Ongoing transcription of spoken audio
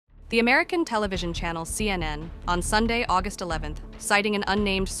The American television channel CNN, on Sunday, August 11th, citing an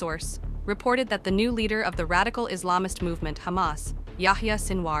unnamed source, reported that the new leader of the radical Islamist movement Hamas, Yahya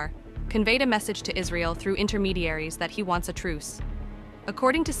Sinwar, conveyed a message to Israel through intermediaries that he wants a truce.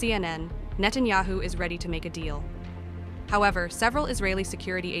 According to CNN, Netanyahu is ready to make a deal. However, several Israeli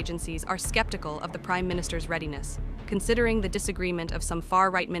security agencies are skeptical of the prime minister's readiness, considering the disagreement of some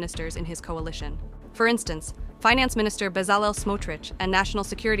far-right ministers in his coalition. For instance, Finance Minister Bezalel Smotrich and National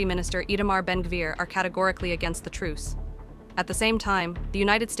Security Minister Itamar Ben-Gvir are categorically against the truce. At the same time, the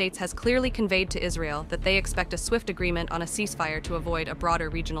United States has clearly conveyed to Israel that they expect a swift agreement on a ceasefire to avoid a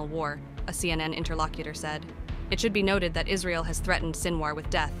broader regional war, a CNN interlocutor said. It should be noted that Israel has threatened Sinwar with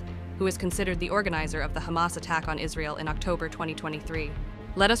death, who is considered the organizer of the Hamas attack on Israel in October 2023.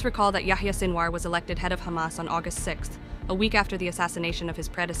 Let us recall that Yahya Sinwar was elected head of Hamas on August 6th, a week after the assassination of his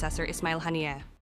predecessor Ismail Haniyeh.